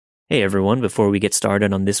Hey everyone, before we get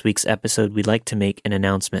started on this week's episode, we'd like to make an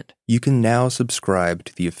announcement. You can now subscribe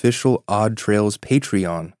to the official Odd Trails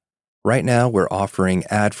Patreon. Right now, we're offering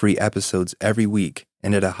ad-free episodes every week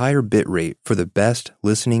and at a higher bitrate for the best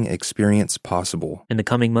listening experience possible. In the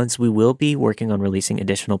coming months, we will be working on releasing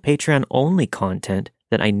additional Patreon-only content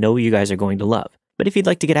that I know you guys are going to love. But if you'd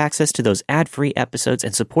like to get access to those ad-free episodes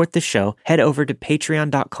and support the show, head over to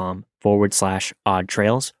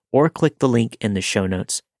patreon.com/oddtrails or click the link in the show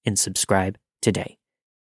notes and subscribe today.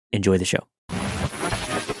 Enjoy the show.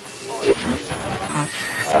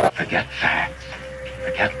 Forget facts.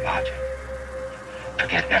 Forget logic.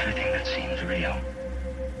 Forget everything that seems real.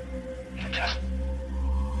 Just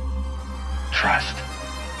trust.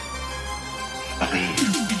 Believe.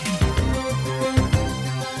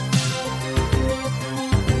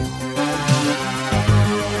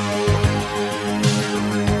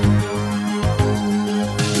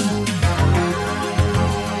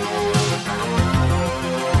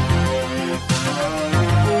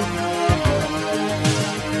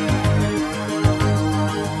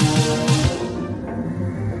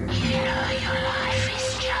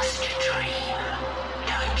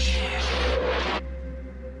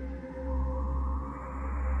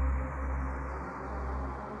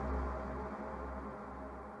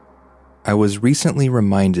 I was recently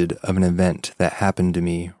reminded of an event that happened to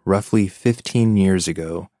me roughly 15 years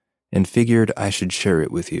ago and figured I should share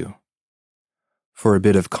it with you. For a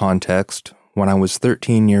bit of context, when I was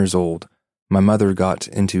 13 years old, my mother got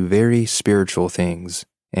into very spiritual things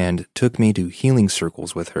and took me to healing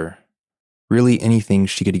circles with her. Really anything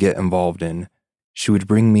she could get involved in, she would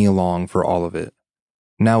bring me along for all of it.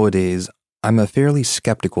 Nowadays, I'm a fairly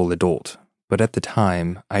skeptical adult, but at the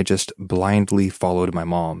time, I just blindly followed my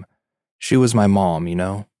mom. She was my mom, you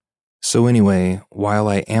know? So anyway, while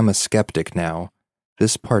I am a skeptic now,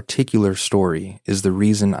 this particular story is the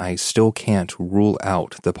reason I still can't rule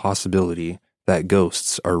out the possibility that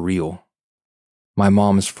ghosts are real. My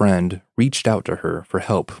mom's friend reached out to her for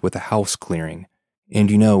help with a house clearing,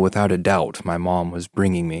 and without a doubt my mom was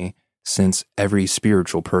bringing me, since every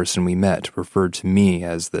spiritual person we met referred to me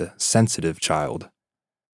as the sensitive child.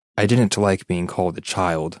 I didn't like being called a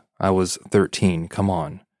child. I was 13, come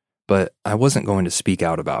on. But I wasn't going to speak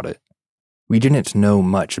out about it. We didn't know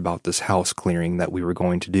much about this house clearing that we were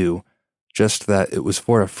going to do, just that it was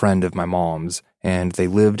for a friend of my mom's, and they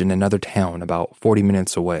lived in another town about 40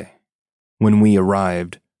 minutes away. When we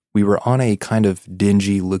arrived, we were on a kind of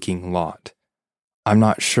dingy-looking lot. I'm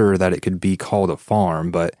not sure that it could be called a farm,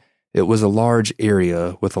 but it was a large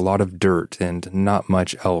area with a lot of dirt and not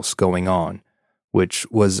much else going on, which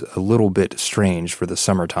was a little bit strange for the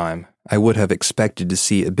summertime. I would have expected to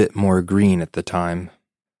see a bit more green at the time.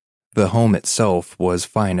 The home itself was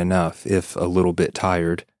fine enough, if a little bit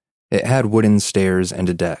tired. It had wooden stairs and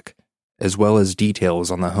a deck, as well as details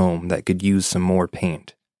on the home that could use some more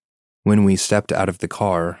paint. When we stepped out of the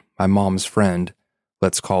car, my mom's friend,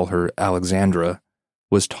 let's call her Alexandra,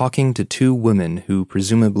 was talking to two women who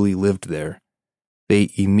presumably lived there. They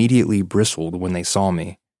immediately bristled when they saw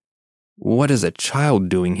me. "What is a child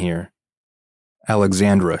doing here?"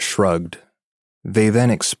 Alexandra shrugged. They then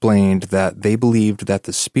explained that they believed that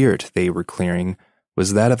the spirit they were clearing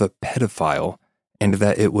was that of a pedophile and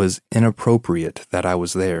that it was inappropriate that I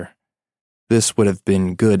was there. This would have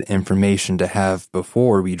been good information to have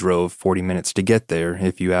before we drove 40 minutes to get there,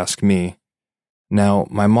 if you ask me. Now,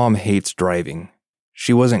 my mom hates driving.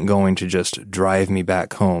 She wasn't going to just drive me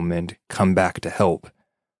back home and come back to help,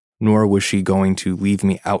 nor was she going to leave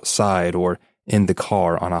me outside or in the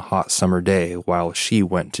car on a hot summer day while she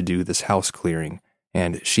went to do this house clearing,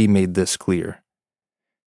 and she made this clear.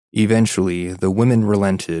 Eventually, the women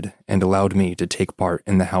relented and allowed me to take part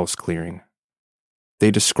in the house clearing.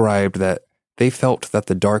 They described that they felt that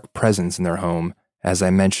the dark presence in their home, as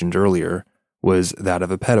I mentioned earlier, was that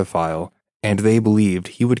of a pedophile, and they believed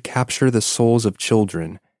he would capture the souls of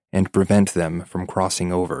children and prevent them from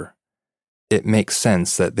crossing over. It makes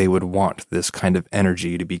sense that they would want this kind of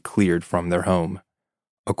energy to be cleared from their home.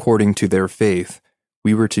 According to their faith,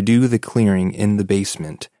 we were to do the clearing in the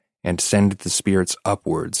basement and send the spirits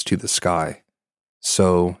upwards to the sky.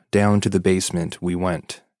 So, down to the basement we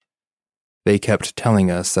went. They kept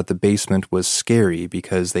telling us that the basement was scary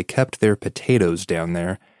because they kept their potatoes down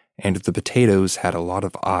there, and the potatoes had a lot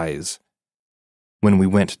of eyes. When we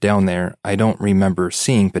went down there, I don't remember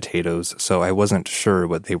seeing potatoes, so I wasn't sure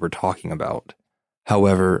what they were talking about.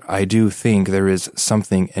 However, I do think there is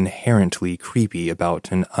something inherently creepy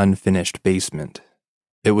about an unfinished basement.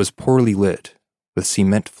 It was poorly lit, with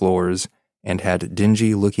cement floors, and had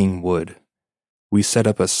dingy-looking wood. We set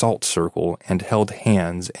up a salt circle and held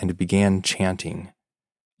hands and began chanting.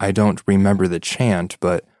 I don't remember the chant,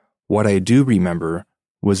 but what I do remember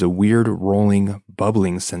was a weird rolling,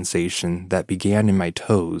 bubbling sensation that began in my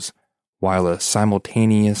toes, while a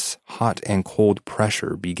simultaneous hot and cold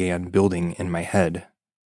pressure began building in my head.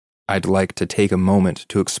 I'd like to take a moment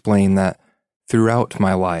to explain that throughout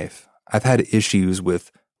my life, I've had issues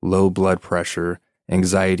with low blood pressure,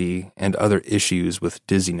 anxiety, and other issues with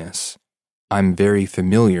dizziness. I'm very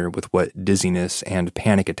familiar with what dizziness and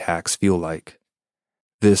panic attacks feel like.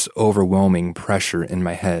 This overwhelming pressure in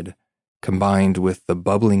my head, combined with the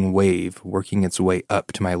bubbling wave working its way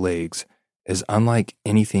up to my legs, is unlike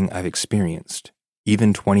anything I've experienced,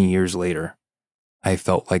 even 20 years later. I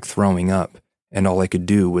felt like throwing up, and all I could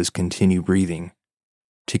do was continue breathing.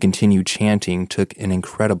 To continue chanting took an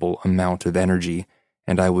incredible amount of energy,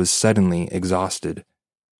 and I was suddenly exhausted.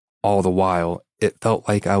 All the while, it felt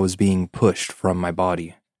like I was being pushed from my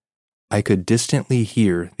body. I could distantly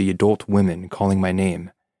hear the adult women calling my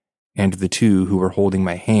name, and the two who were holding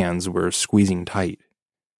my hands were squeezing tight.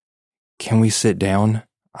 "Can we sit down?"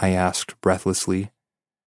 I asked breathlessly.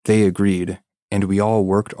 They agreed, and we all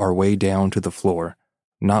worked our way down to the floor,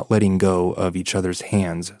 not letting go of each other's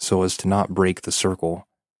hands so as to not break the circle.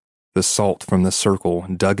 The salt from the circle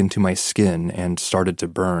dug into my skin and started to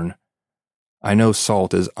burn. I know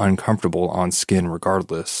salt is uncomfortable on skin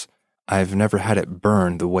regardless. I've never had it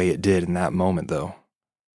burn the way it did in that moment, though.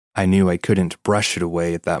 I knew I couldn't brush it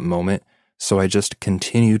away at that moment, so I just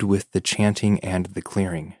continued with the chanting and the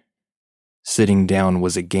clearing. Sitting down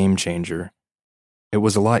was a game changer. It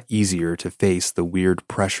was a lot easier to face the weird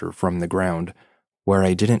pressure from the ground, where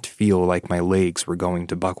I didn't feel like my legs were going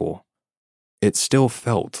to buckle. It still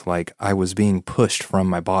felt like I was being pushed from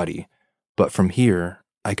my body, but from here,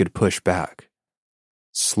 I could push back.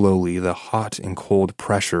 Slowly, the hot and cold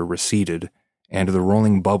pressure receded, and the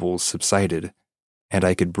rolling bubbles subsided, and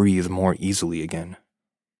I could breathe more easily again.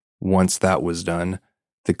 Once that was done,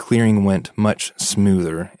 the clearing went much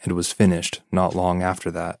smoother and was finished not long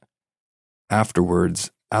after that.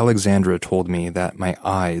 Afterwards, Alexandra told me that my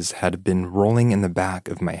eyes had been rolling in the back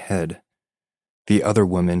of my head. The other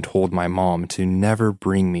woman told my mom to never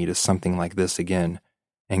bring me to something like this again,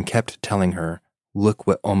 and kept telling her, "Look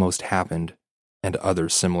what almost happened," and other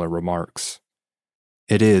similar remarks.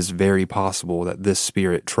 It is very possible that this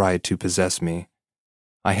spirit tried to possess me.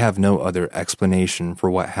 I have no other explanation for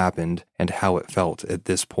what happened and how it felt at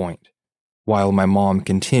this point. While my mom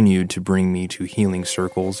continued to bring me to healing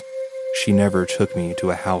circles, she never took me to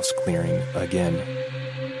a house clearing again.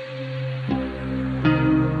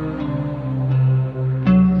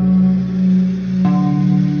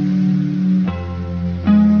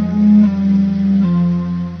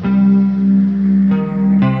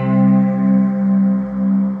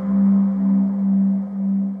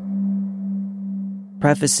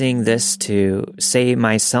 Prefacing this to say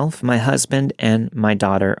myself, my husband, and my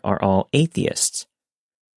daughter are all atheists.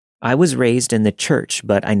 I was raised in the church,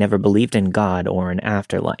 but I never believed in God or an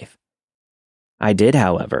afterlife. I did,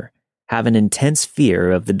 however, have an intense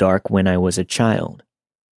fear of the dark when I was a child.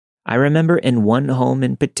 I remember in one home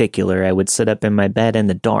in particular, I would sit up in my bed in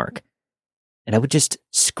the dark, and I would just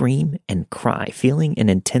scream and cry, feeling an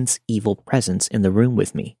intense evil presence in the room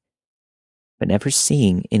with me, but never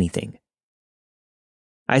seeing anything.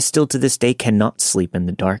 I still to this day cannot sleep in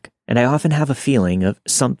the dark, and I often have a feeling of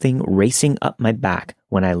something racing up my back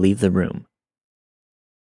when I leave the room.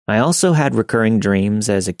 I also had recurring dreams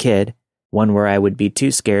as a kid, one where I would be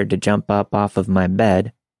too scared to jump up off of my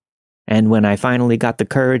bed, and when I finally got the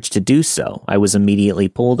courage to do so, I was immediately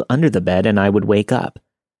pulled under the bed and I would wake up.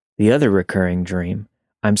 The other recurring dream,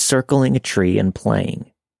 I'm circling a tree and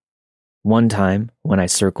playing. One time, when I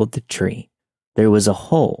circled the tree, there was a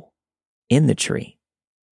hole in the tree.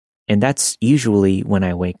 And that's usually when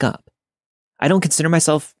I wake up. I don't consider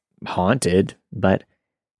myself haunted, but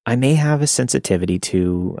I may have a sensitivity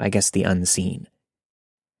to, the unseen.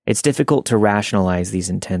 It's difficult to rationalize these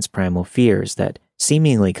intense primal fears that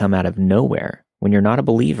seemingly come out of nowhere when you're not a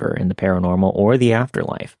believer in the paranormal or the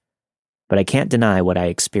afterlife, but I can't deny what I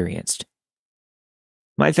experienced.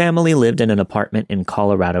 My family lived in an apartment in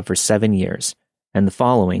Colorado for 7 years, and the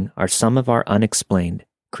following are some of our unexplained,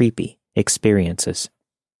 creepy experiences.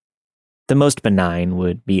 The most benign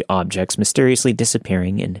would be objects mysteriously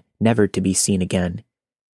disappearing and never to be seen again.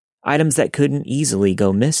 Items that couldn't easily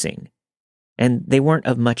go missing, and they weren't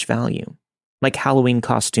of much value, like Halloween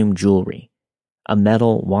costume jewelry, a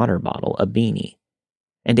metal water bottle, a beanie,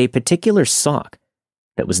 and a particular sock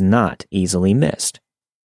that was not easily missed.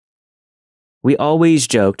 We always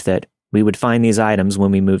joked that we would find these items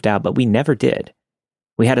when we moved out, but we never did.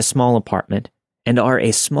 We had a small apartment and are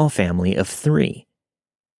a small family of 3.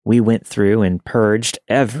 We went through and purged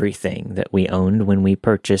everything that we owned when we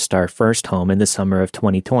purchased our first home in the summer of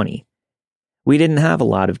 2020. We didn't have a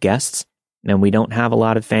lot of guests, and we don't have a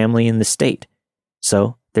lot of family in the state,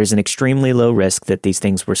 so there's an extremely low risk that these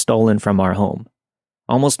things were stolen from our home.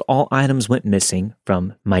 Almost all items went missing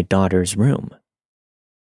from my daughter's room.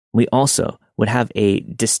 We also would have a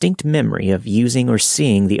distinct memory of using or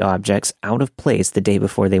seeing the objects out of place the day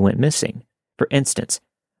before they went missing. For instance,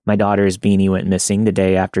 my daughter's beanie went missing the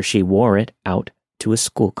day after she wore it out to a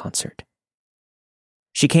school concert.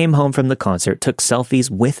 She came home from the concert, took selfies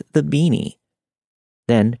with the beanie,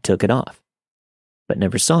 then took it off, but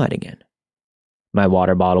never saw it again. My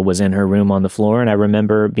water bottle was in her room on the floor, and I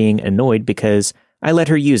remember being annoyed because I let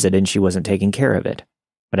her use it and she wasn't taking care of it,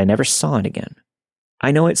 but I never saw it again.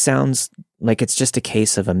 I know it sounds like it's just a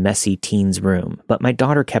case of a messy teen's room, but my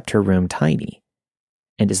daughter kept her room tidy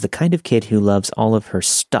and is the kind of kid who loves all of her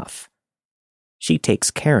stuff. She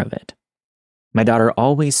takes care of it. My daughter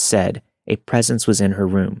always said a presence was in her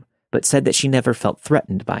room, but said that she never felt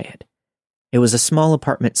threatened by it. It was a small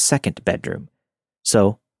apartment's second bedroom,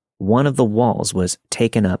 so one of the walls was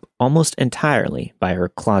taken up almost entirely by her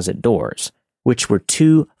closet doors, which were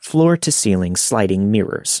 2 floor-to-ceiling sliding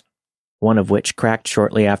mirrors, one of which cracked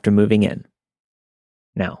shortly after moving in.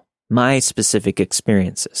 Now, my specific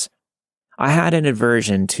experiences. I had an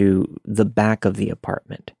aversion to the back of the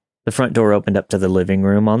apartment. The front door opened up to the living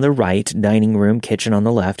room on the right, dining room, kitchen on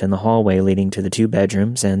the left, and the hallway leading to the 2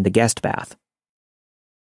 bedrooms and the guest bath.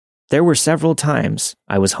 There were several times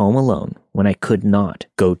I was home alone when I could not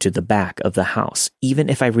go to the back of the house, even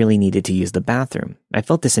if I really needed to use the bathroom. I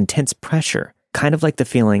felt this intense pressure, kind of like the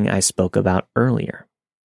feeling I spoke about earlier.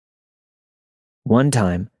 One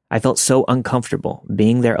time, I felt so uncomfortable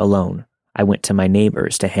being there alone, I went to my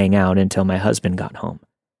neighbor's to hang out until my husband got home.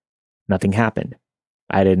 Nothing happened.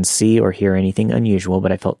 I didn't see or hear anything unusual,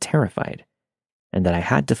 but I felt terrified, and that I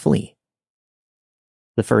had to flee.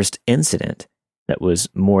 The first incident that was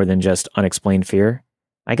more than just unexplained fear,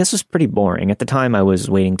 I guess was pretty boring. At the time, I was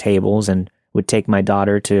waiting tables and would take my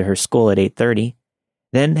daughter to her school at 8:30,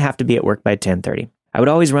 then have to be at work by 10:30. I would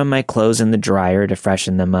always run my clothes in the dryer to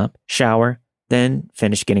freshen them up, shower, then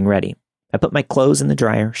finish getting ready. I put my clothes in the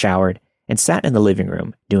dryer, showered, and sat in the living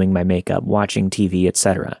room doing my makeup, watching TV,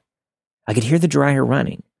 etc. I could hear the dryer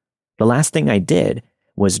running. The last thing I did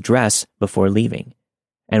was dress before leaving.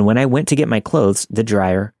 And when I went to get my clothes, the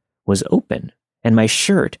dryer was open, and my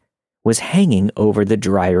shirt was hanging over the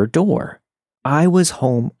dryer door. I was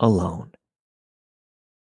home alone.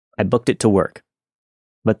 I booked it to work.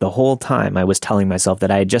 But the whole time I was telling myself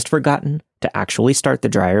that I had just forgotten to actually start the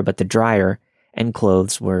dryer, but the dryer and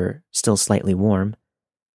clothes were still slightly warm,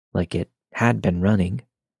 like it had been running.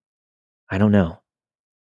 I don't know.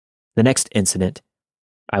 The next incident,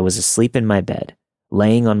 I was asleep in my bed,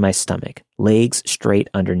 laying on my stomach, legs straight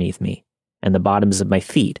underneath me, and the bottoms of my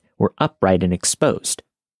feet were upright and exposed.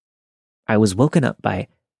 I was woken up by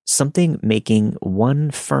something making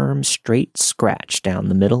one firm, straight scratch down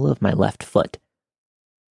the middle of my left foot.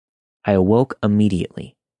 I awoke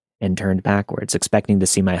immediately and turned backwards, expecting to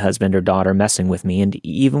see my husband or daughter messing with me, and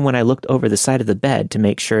even when I looked over the side of the bed to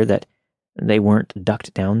make sure that they weren't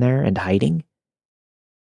ducked down there and hiding,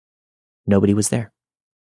 nobody was there.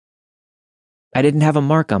 I didn't have a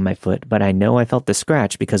mark on my foot, but I know I felt the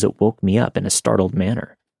scratch because it woke me up in a startled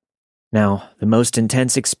manner. Now, the most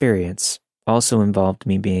intense experience also involved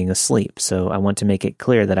me being asleep, so I want to make it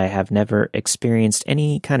clear that I have never experienced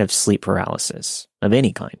any kind of sleep paralysis of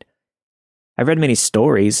any kind. I've read many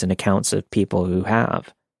stories and accounts of people who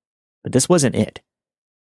have, but this wasn't it.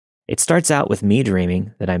 It starts out with me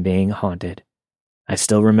dreaming that I'm being haunted. I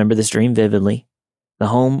still remember this dream vividly. The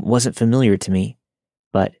home wasn't familiar to me,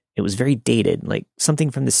 but it was very dated, like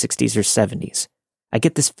something from the 60s or 70s. I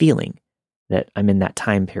get this feeling that I'm in that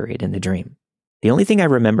time period in the dream. The only thing I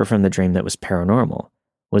remember from the dream that was paranormal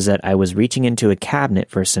was that I was reaching into a cabinet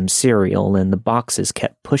for some cereal and the boxes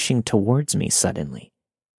kept pushing towards me suddenly.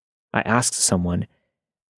 I asked someone,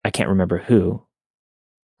 I can't remember who,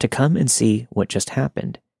 to come and see what just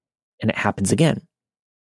happened, and it happens again.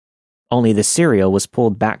 Only the cereal was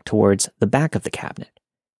pulled back towards the back of the cabinet.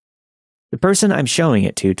 The person I'm showing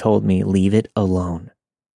it to told me, leave it alone.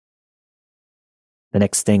 The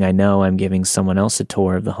next thing I know, I'm giving someone else a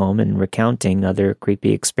tour of the home and recounting other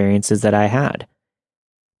creepy experiences that I had.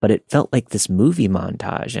 But it felt like this movie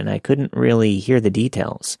montage, and I couldn't really hear the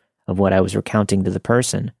details of what I was recounting to the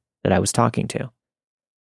person that I was talking to.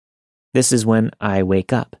 This is when I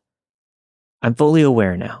wake up. I'm fully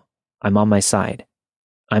aware now. I'm on my side.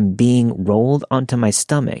 I'm being rolled onto my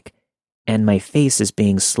stomach, and my face is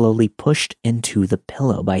being slowly pushed into the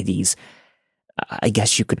pillow by these, I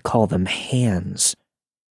guess you could call them hands,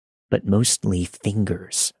 but mostly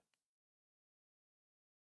fingers.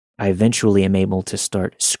 I eventually am able to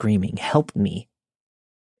start screaming, "Help me,"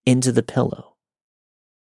 into the pillow.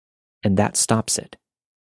 And that stops it.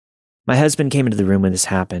 My husband came into the room when this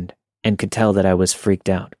happened and could tell that I was freaked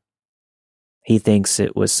out. He thinks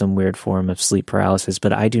it was some weird form of sleep paralysis,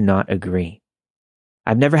 but I do not agree.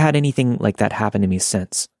 I've never had anything like that happen to me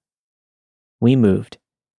since. We moved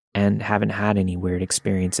and haven't had any weird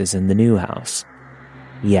experiences in the new house.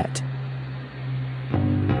 Yet.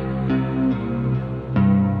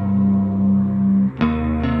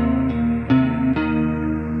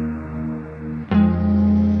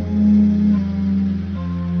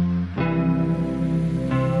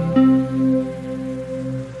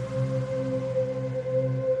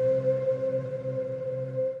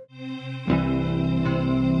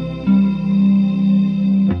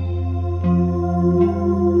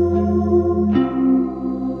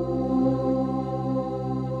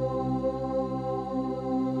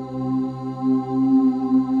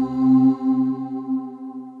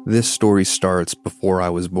 This story starts before I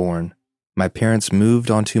was born. My parents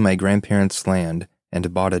moved onto my grandparents' land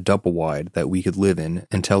and bought a double wide that we could live in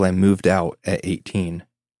until I moved out at 18.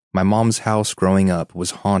 My mom's house growing up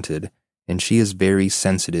was haunted, and she is very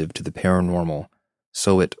sensitive to the paranormal,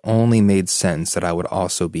 so it only made sense that I would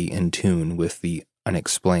also be in tune with the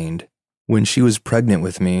unexplained. When she was pregnant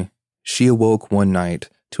with me, she awoke one night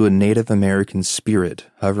to a Native American spirit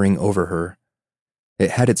hovering over her.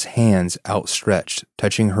 It had its hands outstretched,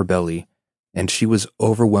 touching her belly, and she was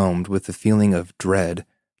overwhelmed with the feeling of dread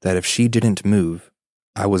that if she didn't move,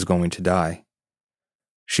 I was going to die.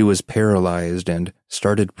 She was paralyzed and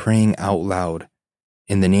started praying out loud,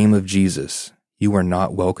 "In the name of Jesus, you are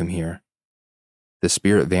not welcome here." The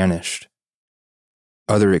spirit vanished.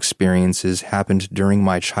 Other experiences happened during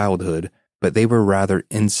my childhood, but they were rather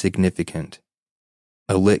insignificant.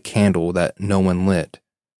 A lit candle that no one lit,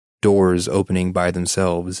 doors opening by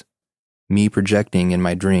themselves, me projecting in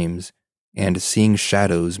my dreams, and seeing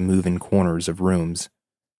shadows move in corners of rooms.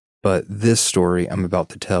 But this story I'm about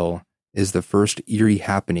to tell is the first eerie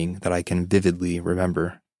happening that I can vividly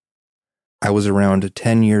remember. I was around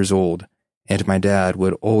 10 years old, and my dad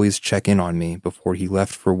would always check in on me before he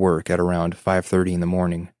left for work at around 5:30 in the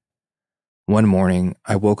morning. One morning,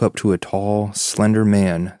 I woke up to a tall, slender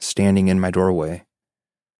man standing in my doorway.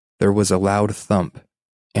 There was a loud thump,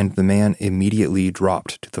 and the man immediately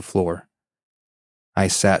dropped to the floor. I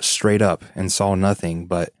sat straight up and saw nothing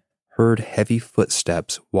but heard heavy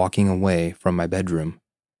footsteps walking away from my bedroom.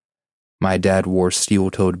 My dad wore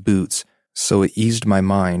steel-toed boots, so it eased my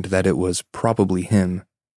mind that it was probably him,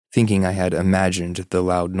 thinking I had imagined the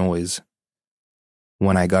loud noise.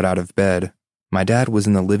 When I got out of bed, my dad was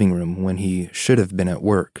in the living room when he should have been at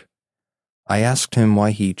work. I asked him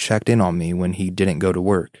why he checked in on me when he didn't go to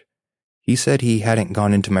work. He said he hadn't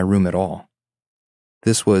gone into my room at all.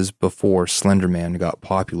 This was before Slender Man got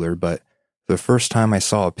popular, but the first time I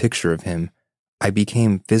saw a picture of him, I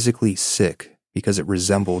became physically sick because it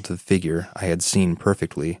resembled the figure I had seen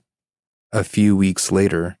perfectly. A few weeks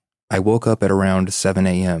later, I woke up at around 7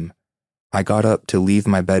 a.m. I got up to leave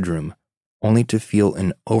my bedroom, only to feel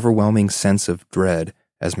an overwhelming sense of dread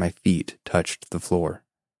as my feet touched the floor.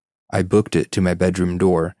 I booked it to my bedroom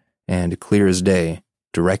door, and clear as day,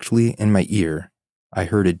 directly in my ear, I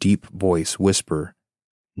heard a deep voice whisper,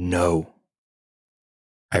 "No."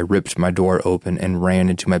 I ripped my door open and ran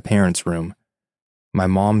into my parents' room. My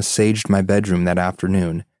mom saged my bedroom that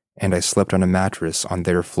afternoon, and I slept on a mattress on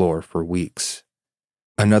their floor for weeks.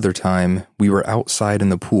 Another time, we were outside in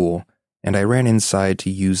the pool, and I ran inside to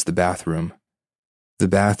use the bathroom. The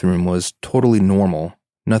bathroom was totally normal,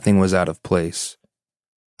 nothing was out of place.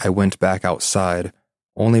 I went back outside,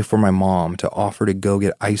 only for my mom to offer to go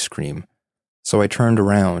get ice cream, so I turned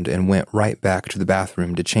around and went right back to the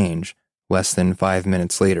bathroom to change, less than 5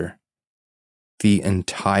 minutes later. The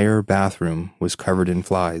entire bathroom was covered in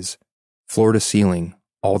flies. Floor to ceiling,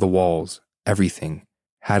 all the walls, everything,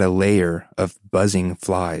 had a layer of buzzing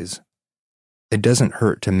flies. It doesn't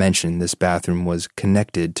hurt to mention this bathroom was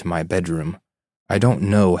connected to my bedroom. I don't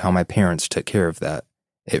know how my parents took care of that.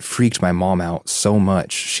 It freaked my mom out so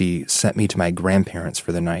much she sent me to my grandparents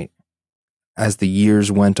for the night. As the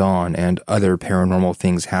years went on and other paranormal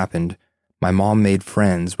things happened, my mom made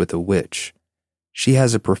friends with a witch. She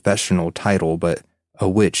has a professional title, but a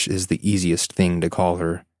witch is the easiest thing to call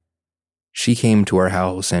her. She came to our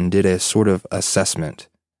house and did a sort of assessment.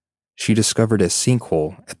 She discovered a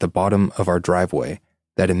sinkhole at the bottom of our driveway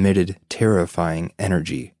that emitted terrifying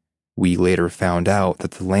energy. We later found out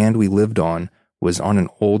that the land we lived on was on an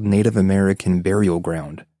old Native American burial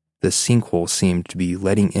ground. the sinkhole seemed to be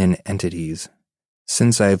letting in entities.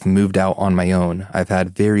 Since I've moved out on my own, I've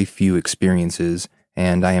had very few experiences,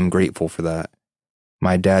 and I am grateful for that.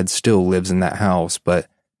 My dad still lives in that house, but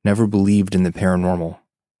never believed in the paranormal.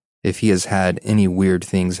 If he has had any weird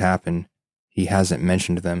things happen, he hasn't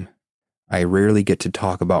mentioned them. I rarely get to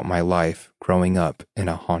talk about my life growing up in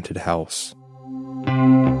a haunted house.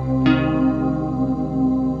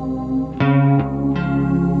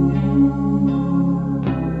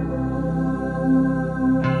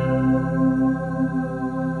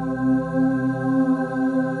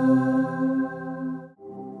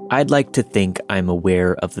 I'd like to think I'm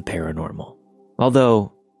aware of the paranormal,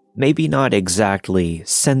 although maybe not exactly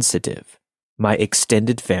sensitive. My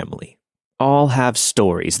extended family all have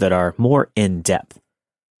stories that are more in-depth,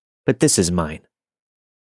 but this is mine.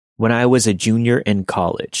 When I was a junior in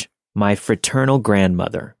college, my fraternal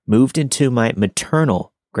grandmother moved into my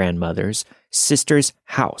maternal grandmother's sister's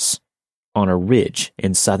house on a ridge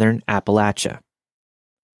in southern Appalachia.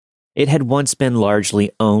 It had once been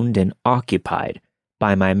largely owned and occupied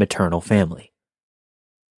by my maternal family.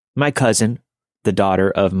 My cousin, the daughter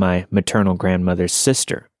of my maternal grandmother's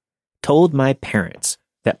sister, told my parents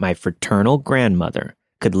that my fraternal grandmother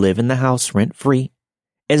could live in the house rent-free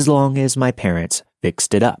as long as my parents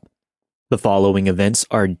fixed it up. The following events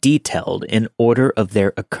are detailed in order of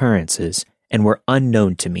their occurrences and were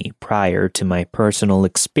unknown to me prior to my personal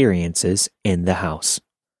experiences in the house.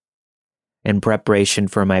 In preparation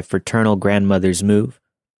for my fraternal grandmother's move,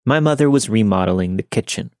 my mother was remodeling the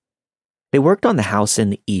kitchen. They worked on the house in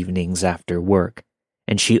the evenings after work,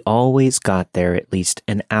 and she always got there at least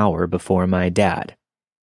an hour before my dad.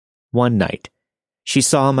 One night, she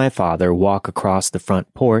saw my father walk across the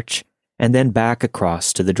front porch and then back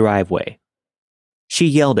across to the driveway. She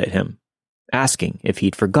yelled at him, asking if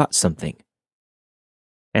he'd forgot something.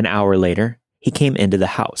 An hour later, he came into the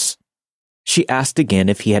house. She asked again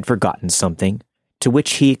if he had forgotten something, to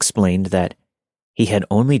which he explained that he had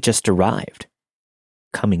only just arrived,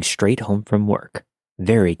 coming straight home from work,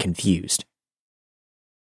 very confused.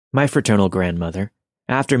 My fraternal grandmother,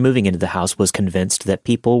 after moving into the house, was convinced that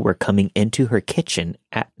people were coming into her kitchen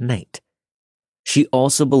at night. She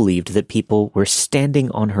also believed that people were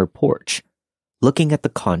standing on her porch, looking at the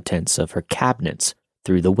contents of her cabinets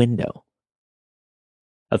through the window.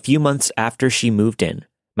 A few months after she moved in,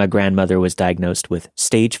 my grandmother was diagnosed with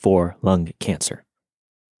stage 4 lung cancer.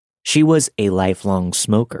 She was a lifelong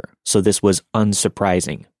smoker, so this was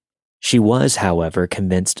unsurprising. She was, however,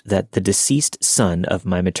 convinced that the deceased son of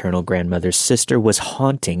my maternal grandmother's sister was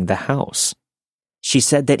haunting the house. She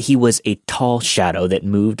said that he was a tall shadow that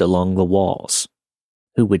moved along the walls,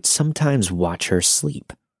 who would sometimes watch her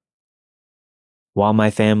sleep. While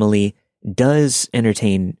my family does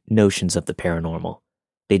entertain notions of the paranormal,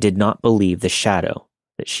 they did not believe the shadow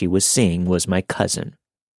that she was seeing was my cousin,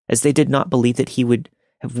 as they did not believe that he would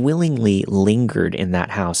have willingly lingered in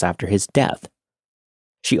that house after his death.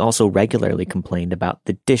 She also regularly complained about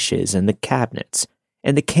the dishes and the cabinets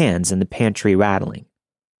and the cans in the pantry rattling,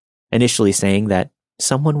 initially saying that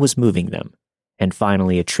someone was moving them and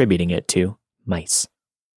finally attributing it to mice.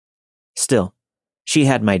 Still, she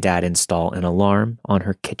had my dad install an alarm on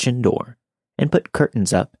her kitchen door and put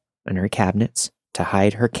curtains up in her cabinets to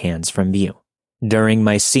hide her cans from view. During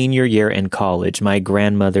my senior year in college, my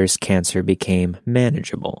grandmother's cancer became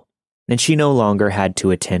manageable, and she no longer had to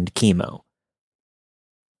attend chemo.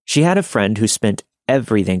 She had a friend who spent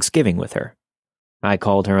every Thanksgiving with her. I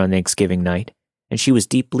called her on Thanksgiving night, and she was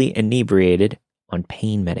deeply inebriated on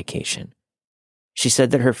pain medication. She said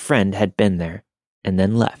that her friend had been there and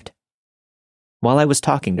then left. While I was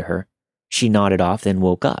talking to her, she nodded off and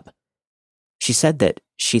woke up. She said that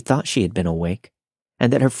she thought she had been awake,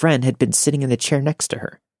 and that her friend had been sitting in the chair next to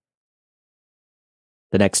her.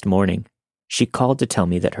 The next morning, she called to tell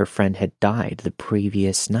me that her friend had died the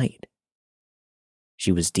previous night.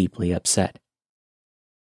 She was deeply upset.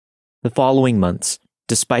 The following months,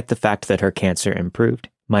 despite the fact that her cancer improved,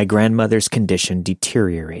 my grandmother's condition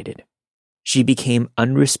deteriorated. She became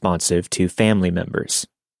unresponsive to family members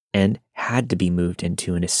and had to be moved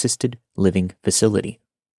into an assisted living facility.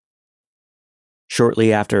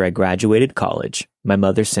 Shortly after I graduated college, my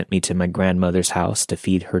mother sent me to my grandmother's house to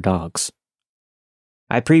feed her dogs.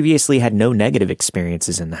 I previously had no negative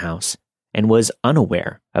experiences in the house and was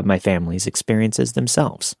unaware of my family's experiences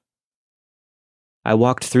themselves. I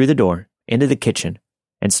walked through the door, into the kitchen,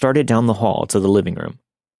 and started down the hall to the living room.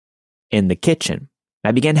 In the kitchen,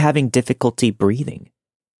 I began having difficulty breathing.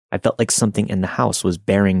 I felt like something in the house was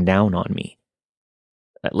bearing down on me,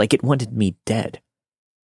 like it wanted me dead.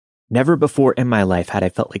 Never before in my life had I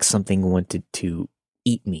felt like something wanted to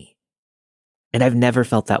eat me. and I've never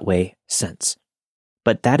felt that way since.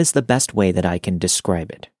 But that is the best way that I can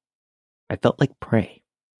describe it. I felt like prey.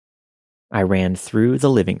 I ran through the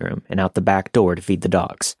living room and out the back door to feed the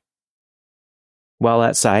dogs. While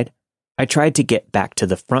outside, I tried to get back to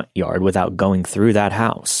the front yard without going through that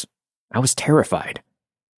house. I was terrified.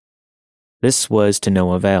 This was to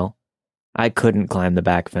no avail. I couldn't climb the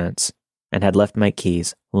back fence and had left my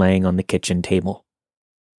keys laying on the kitchen table.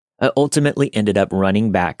 I ultimately ended up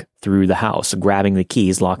running back through the house, grabbing the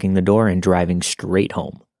keys, locking the door, and driving straight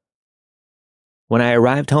home. When I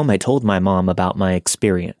arrived home, I told my mom about my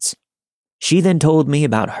experience. She then told me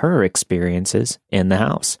about her experiences in the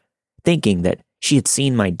house, thinking that she had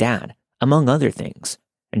seen my dad, among other things,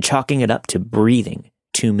 and chalking it up to breathing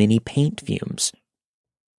too many paint fumes.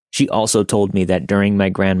 She also told me that during my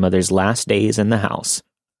grandmother's last days in the house,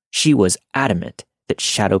 she was adamant that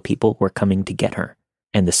shadow people were coming to get her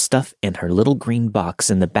and the stuff in her little green box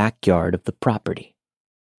in the backyard of the property.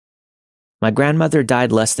 My grandmother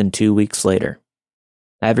died less than 2 weeks later.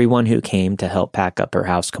 Everyone who came to help pack up her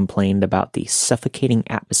house complained about the suffocating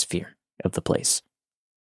atmosphere of the place.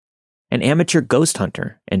 An amateur ghost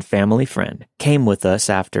hunter and family friend came with us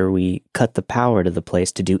after we cut the power to the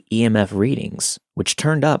place to do EMF readings, which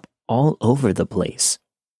turned up all over the place.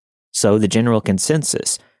 So the general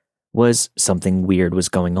consensus was something weird was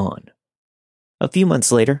going on. A few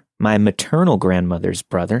months later, my maternal grandmother's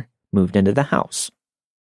brother moved into the house.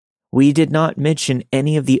 We did not mention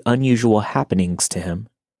any of the unusual happenings to him.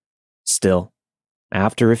 Still,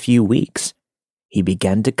 after a few weeks, he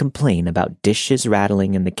began to complain about dishes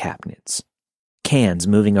rattling in the cabinets, cans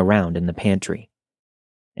moving around in the pantry,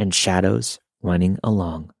 and shadows running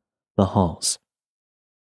along the halls.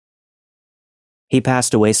 He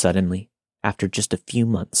passed away suddenly after just a few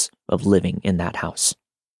months of living in that house.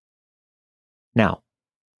 Now,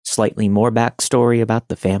 slightly more backstory about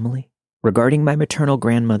the family regarding my maternal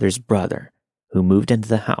grandmother's brother who moved into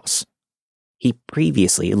the house. He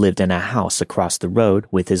previously lived in a house across the road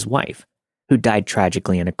with his wife, who died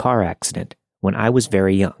tragically in a car accident when I was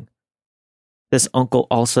very young. This uncle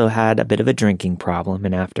also had a bit of a drinking problem,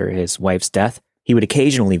 and after his wife's death, he would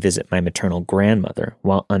occasionally visit my maternal grandmother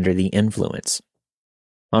while under the influence.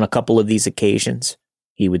 On a couple of these occasions,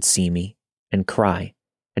 he would see me and cry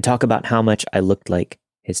and talk about how much I looked like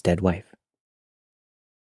his dead wife.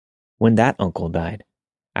 When that uncle died,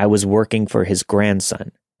 I was working for his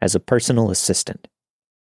grandson as a personal assistant.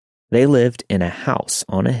 They lived in a house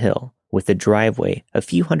on a hill with a driveway a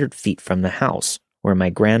few hundred feet from the house where my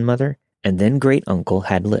grandmother and then great-uncle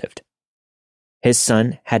had lived. His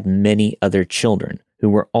son had many other children who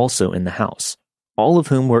were also in the house, all of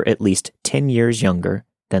whom were at least 10 years younger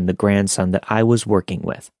than the grandson that I was working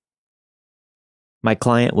with. My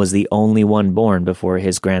client was the only one born before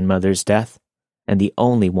his grandmother's death, and the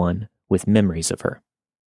only one with memories of her.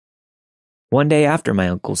 One day after my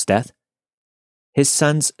uncle's death, his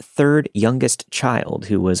son's third youngest child,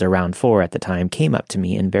 who was around 4 at the time, came up to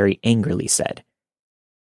me and very angrily said,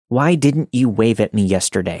 "Why didn't you wave at me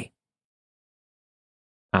yesterday?"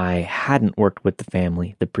 I hadn't worked with the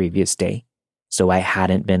family the previous day, so I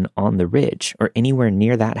hadn't been on the ridge or anywhere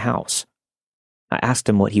near that house. I asked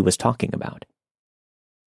him what he was talking about.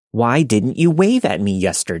 "Why didn't you wave at me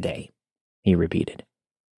yesterday?" he repeated.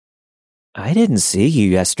 "I didn't see you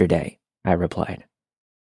yesterday," I replied.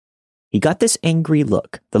 He got this angry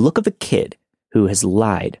look, the look of a kid who has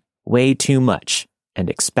lied way too much and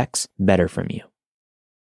expects better from you.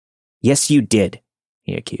 "Yes, you did,"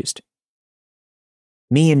 he accused.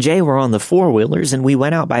 "Me and Jay were on the four-wheelers and we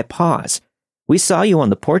went out by Pa's. We saw you on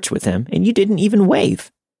the porch with him and you didn't even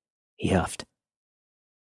wave," he huffed.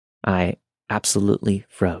 I absolutely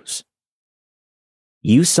froze.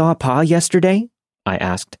 "You saw Pa yesterday?" I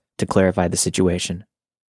asked to clarify the situation.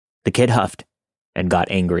 The kid huffed and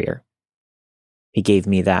got angrier. He gave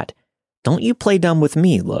me that, "Don't you play dumb with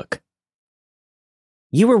me" look.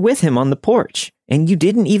 "You were with him on the porch, and you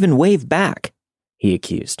didn't even wave back," he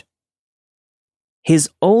accused. "His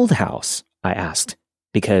old house?" I asked,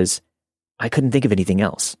 because I couldn't think of anything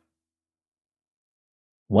else.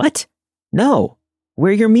 "What? No,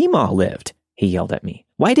 where your Meemaw lived," he yelled at me.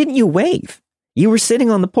 "Why didn't you wave? You were sitting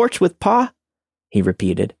on the porch with Pa," he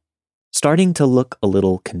repeated, starting to look a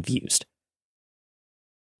little confused.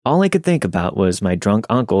 All I could think about was my drunk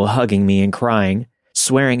uncle hugging me and crying,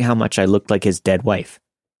 swearing how much I looked like his dead wife.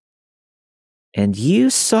 "And you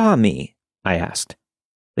saw me?" I asked.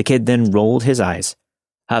 The kid then rolled his eyes,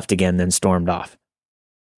 huffed again, then stormed off.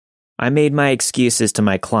 I made my excuses to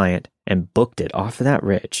my client and booked it off of that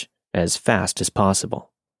ridge as fast as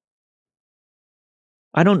possible.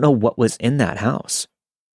 I don't know what was in that house.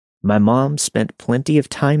 My mom spent plenty of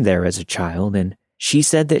time there as a child, and she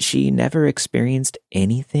said that she never experienced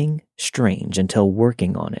anything strange until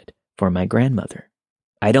working on it for my grandmother.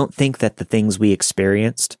 I don't think that the things we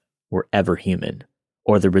experienced were ever human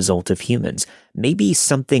or the result of humans. Maybe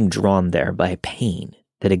something drawn there by pain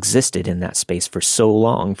that existed in that space for so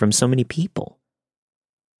long from so many people.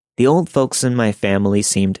 The old folks in my family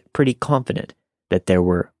seemed pretty confident that there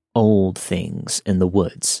were old things in the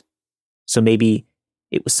woods. So maybe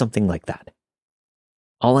it was something like that.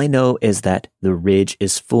 All I know is that the Ridge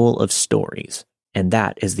is full of stories, and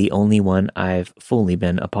that is the only one I've fully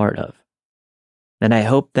been a part of. And I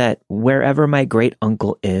hope that wherever my great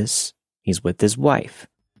uncle is, he's with his wife.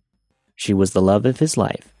 She was the love of his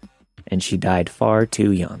life, and she died far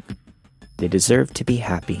too young. They deserve to be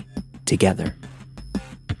happy together.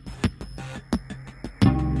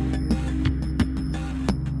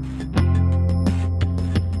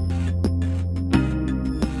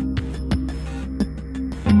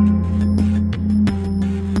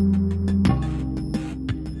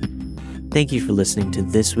 Thank you for listening to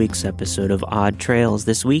this week's episode of Odd Trails.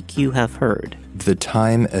 This week you have heard The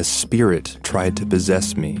Time a Spirit Tried to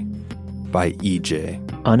Possess Me by E.J.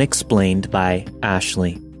 Unexplained by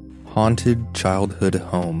Ashley. Haunted Childhood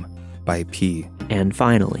Home by P. And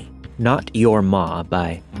finally, Not Your Ma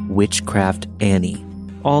by Witchcraft Annie.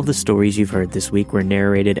 All the stories you've heard this week were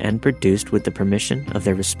narrated and produced with the permission of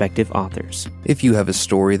their respective authors. If you have a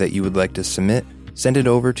story that you would like to submit, send it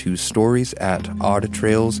over to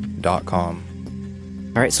stories@oddtrails.com.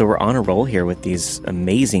 All right, so we're on a roll here with these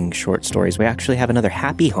amazing short stories. We actually have another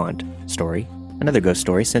Happy Haunt story, another ghost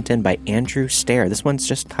story sent in by Andrew Stair. This one's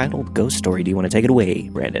just titled Ghost Story. Do you want to take it away,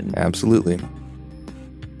 Brandon? Absolutely.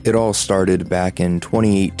 It all started back in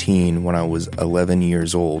 2018 when I was 11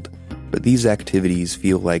 years old, but these activities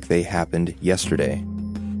feel like they happened yesterday.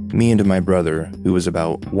 Me and my brother, who was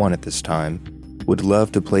about 1 at this time, would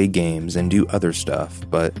love to play games and do other stuff,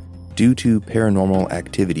 but due to paranormal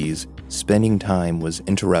activities, spending time was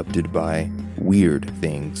interrupted by weird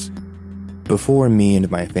things. Before me and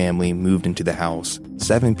my family moved into the house,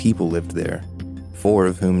 7 people lived there, 4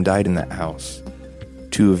 of whom died in that house.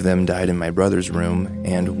 2 of them died in my brother's room,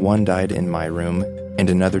 and 1 died in my room, and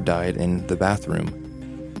another died in the bathroom.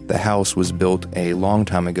 The house was built a long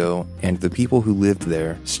time ago, and the people who lived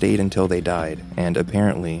there stayed until they died, and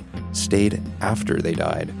apparently stayed after they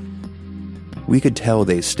died. We could tell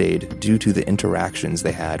they stayed due to the interactions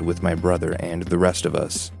they had with my brother and the rest of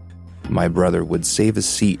us. My brother would save a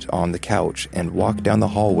seat on the couch and walk down the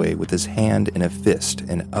hallway with his hand in a fist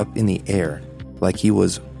and up in the air, like he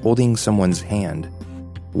was holding someone's hand,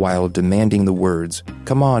 while demanding the words,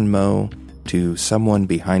 "Come on, Mo," to someone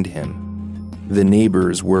behind him. The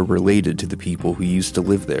neighbors were related to the people who used to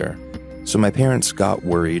live there, so my parents got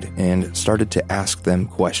worried and started to ask them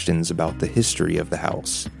questions about the history of the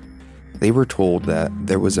house. They were told that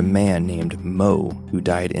there was a man named Mo who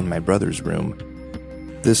died in my brother's room.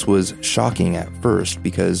 This was shocking at first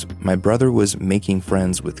because my brother was making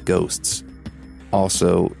friends with ghosts.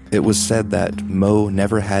 Also, it was said that Mo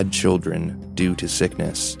never had children due to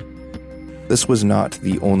sickness. This was not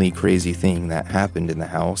the only crazy thing that happened in the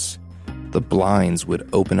house. The blinds would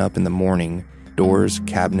open up in the morning, doors,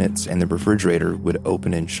 cabinets, and the refrigerator would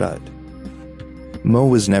open and shut. Mo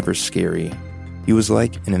was never scary. He was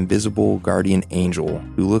like an invisible guardian angel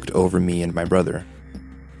who looked over me and my brother.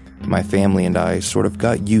 My family and I sort of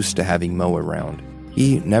got used to having Mo around.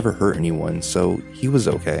 He never hurt anyone, so he was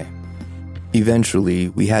okay. Eventually,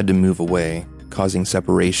 we had to move away, causing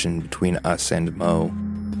separation between us and Mo.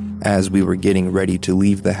 As we were getting ready to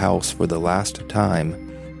leave the house for the last time,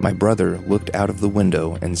 my brother looked out of the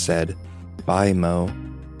window and said, "Bye, Mo."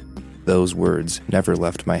 Those words never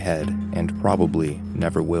left my head and probably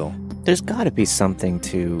never will. There's got to be something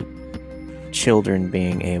to children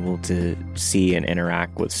being able to see and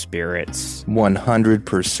interact with spirits.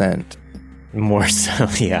 100%. More so,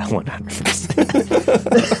 yeah, 100%.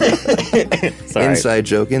 Sorry. Inside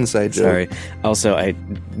joke. Sorry. Also, I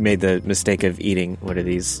made the mistake of eating, what are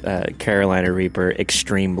these, Carolina Reaper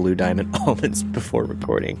Extreme Blue Diamond almonds before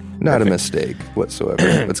recording. Not a mistake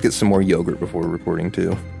whatsoever. Let's get some more yogurt before recording,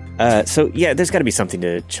 too. So, yeah, there's got to be something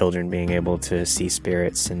to children being able to see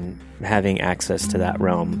spirits and having access to that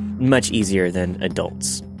realm much easier than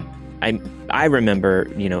adults. I remember,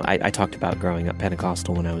 I talked about growing up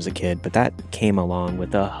Pentecostal when I was a kid, but that came along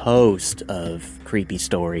with a host of creepy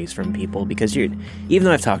stories from people because even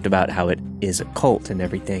though I've talked about how it is a cult and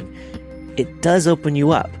everything, it does open you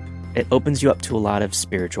up. It opens you up to a lot of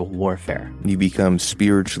spiritual warfare. You become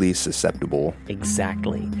spiritually susceptible.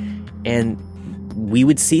 Exactly. And we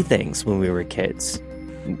would see things when we were kids.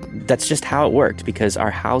 that's just how it worked, because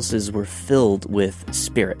our houses were filled with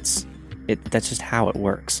spirits. That's just how it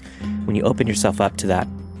works. When you open yourself up to that,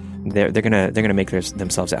 they're gonna make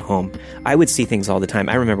themselves at home. I would see things all the time.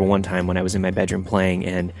 I remember one time when I was in my bedroom playing,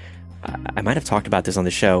 and I might have talked about this on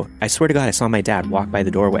the show. I swear to God, I saw my dad walk by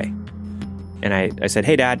the doorway, and I said,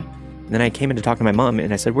 "Hey, Dad." And then I came in to talk to my mom,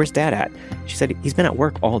 and I said, "Where's Dad at?" She said, "He's been at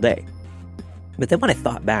work all day." But then when I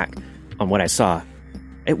thought back on what I saw,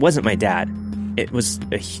 it wasn't my dad. It was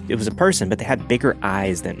a person, but they had bigger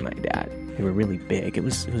eyes than my dad. They were really big. It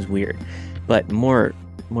was weird, but more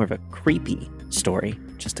of a creepy story.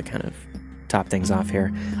 Just to kind of top things off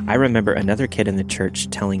here, I remember another kid in the church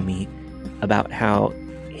telling me about how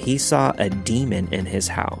he saw a demon in his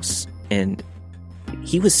house, and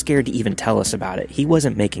he was scared to even tell us about it. He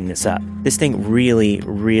wasn't making this up. This thing really,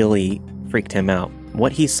 really freaked him out.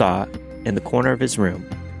 What he saw in the corner of his room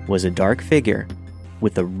was a dark figure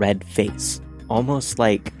with a red face, almost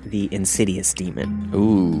like the Insidious demon.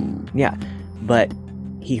 Ooh. Yeah, but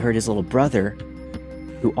he heard his little brother,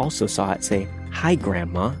 who also saw it, say, "Hi,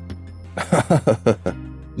 Grandma."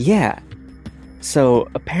 Yeah. So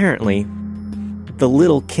apparently, the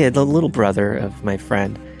little kid, the little brother of my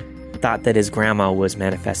friend, thought that his grandma was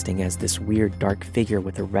manifesting as this weird dark figure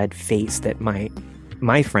with a red face that my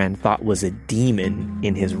friend thought was a demon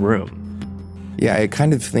in his room. Yeah, I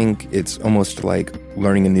kind of think it's almost like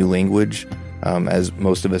learning a new language. As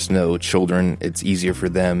most of us know, children, it's easier for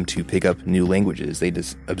them to pick up new languages. They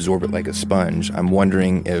just absorb it like a sponge. I'm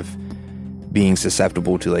wondering if being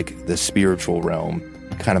susceptible to like the spiritual realm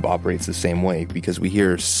kind of operates the same way, because we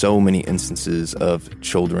hear so many instances of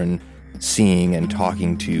children seeing and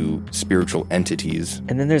talking to spiritual entities.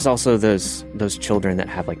 And then there's also those children that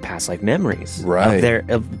have like past life memories, right,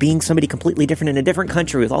 of being somebody completely different in a different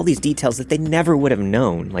country with all these details that they never would have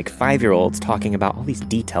known. Like 5-year-olds talking about all these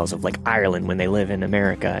details of like Ireland when they live in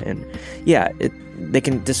America, and yeah, they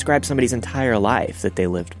can describe somebody's entire life that they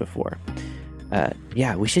lived before.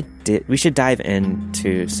 Yeah, we should dive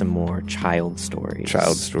into some more child stories.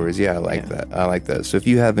 Child stories, yeah, I like that. I like that. So if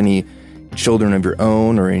you have any children of your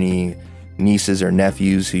own, or any nieces or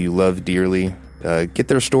nephews who you love dearly, get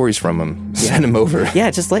their stories from them. Yeah. Send them over. Yeah,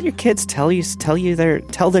 just let your kids tell their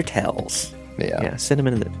tales. Yeah. Send them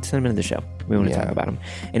into the show. We want to talk about them.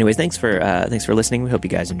 Anyways, thanks for listening. We hope you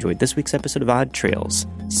guys enjoyed this week's episode of Odd Trails.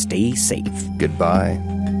 Stay safe. Goodbye.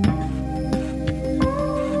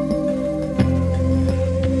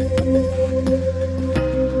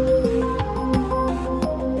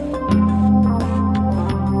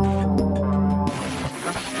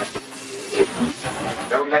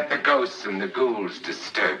 Don't let the ghosts and the ghouls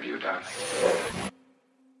disturb you, darling.